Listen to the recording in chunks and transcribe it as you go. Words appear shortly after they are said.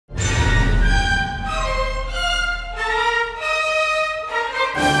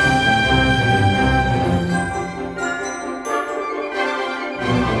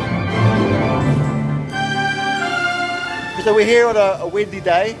we're here on a windy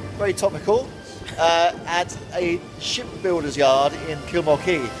day, very topical, at a shipbuilder's yard in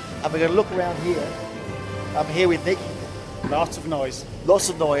Kilmarquay, and we're going to look around here. I'm here with Nick. Lots of noise. Lots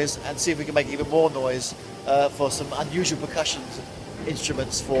of noise, and see if we can make even more noise for some unusual percussion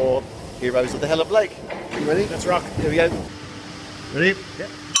instruments for heroes of the Helen Blake. Are you ready? Let's rock. Here we go. Ready? Yeah.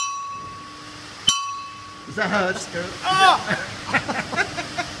 Does that hurt? Ah!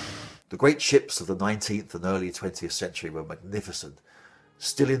 The great ships of the 19th and early 20th century were magnificent,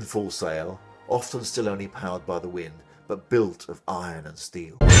 still in full sail, often still only powered by the wind, but built of iron and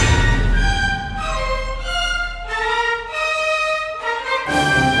steel.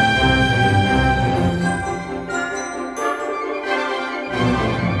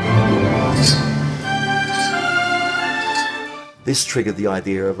 This triggered the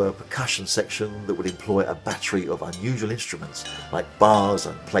idea of a percussion section that would employ a battery of unusual instruments like bars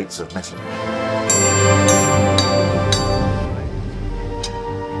and plates of metal.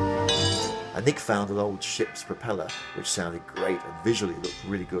 And Nick found an old ship's propeller which sounded great and visually looked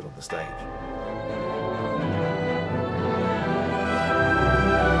really good on the stage.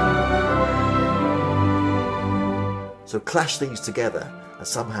 So clash these together and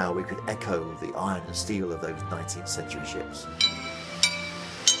somehow we could echo the iron and steel of those 19th century ships.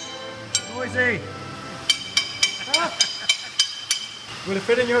 Noisy! Will it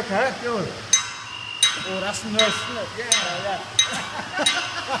fit in your car? Sure. Oh, that's nice, isn't it? Yeah.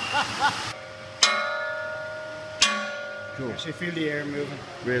 Cool. Actually feel the air moving.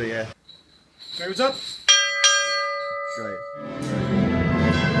 Really, yeah. Clouds up. Great.